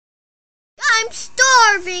I'm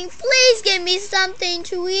starving. Please give me something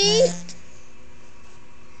to eat.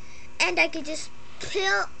 And I could just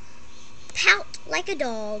pout like a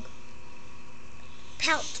dog.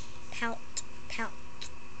 Pout, pout, pout.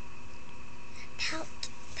 Pout,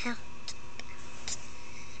 pout, pout.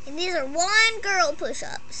 And these are one girl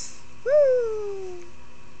push-ups. Woo!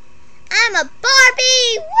 I'm a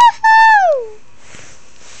Barbie! Woohoo!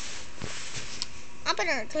 I'll put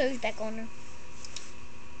her clothes back on her.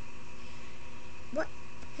 What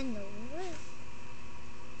in the world?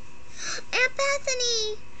 Aunt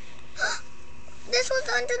Bethany! This was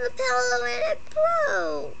under the pillow and it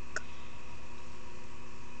broke.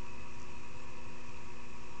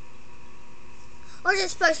 Or is it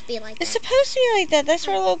supposed to be like that? It's supposed to be like that. That's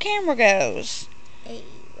where the little camera goes.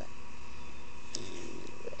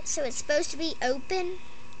 So it's supposed to be open?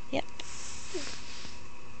 Yep.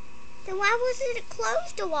 Then why wasn't it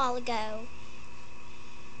closed a while ago?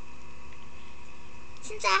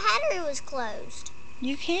 Since I had it was closed.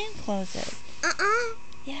 You can close it.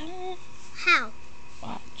 Yeah. How?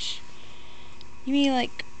 Watch. You mean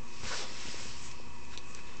like...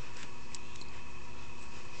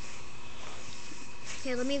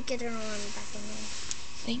 Here, let me get her on back in there.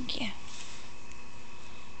 Thank you.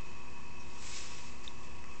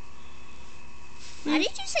 Why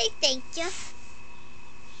did you say thank you?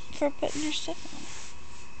 For putting your stuff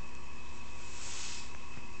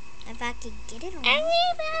on. If I could get it on.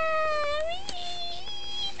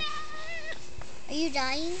 Are you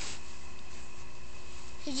dying?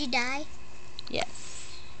 Did you die?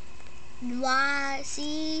 Yes. Why?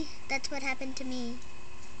 See, that's what happened to me.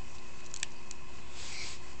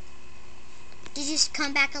 Did you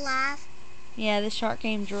come back alive? Yeah, the shark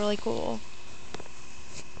game's really cool.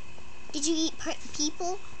 Did you eat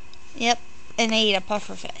people? Yep, and they eat a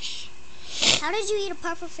pufferfish. How did you eat a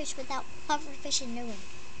pufferfish without pufferfish knowing?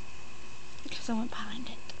 Because I went behind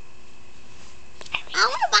it. I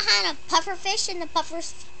went behind a pufferfish and the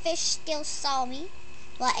pufferfish still saw me.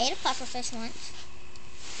 Well, I ate a pufferfish once.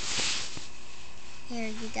 Here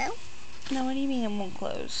you go. No, what do you mean it won't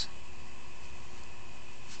close?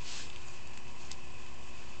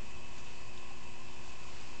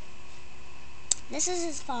 This is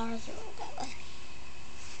as far as it will go.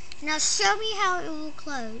 Now show me how it will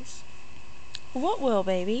close. What will,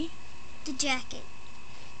 baby? The jacket.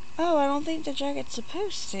 Oh, I don't think the jacket's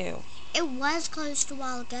supposed to. It was closed a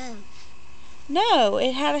while ago. No,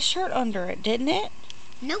 it had a shirt under it, didn't it?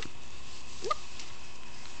 Nope. Nope.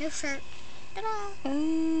 No shirt. Ta-da.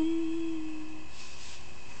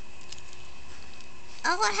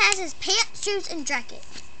 All it has is pants, shoes, and jacket.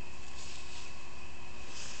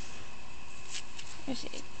 Let's see.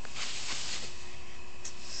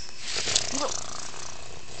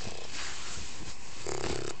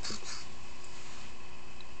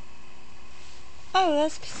 Oh,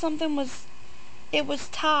 that's 'cause something was... It was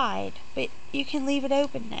tied, but you can leave it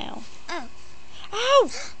open now. Oh. Ow!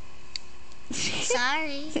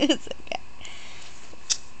 Sorry. It's okay.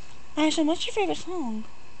 Ashlyn, what's your favorite song?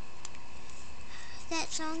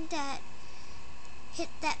 That song that hit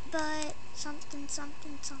that butt, something,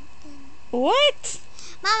 something, something. What?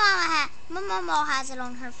 My mama has it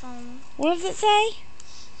on her phone. What does it say?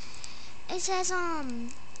 It says,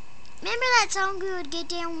 remember that song we would get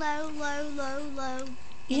down low, low, low, low,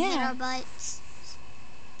 and hit our butts?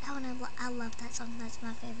 That one, I love that song. That's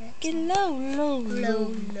my favorite. Get song. low, low,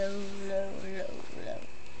 low, low, low, low, low.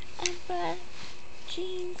 I buy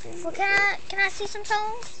jeans. Well, can I see some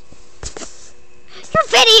songs? You're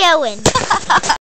videoing.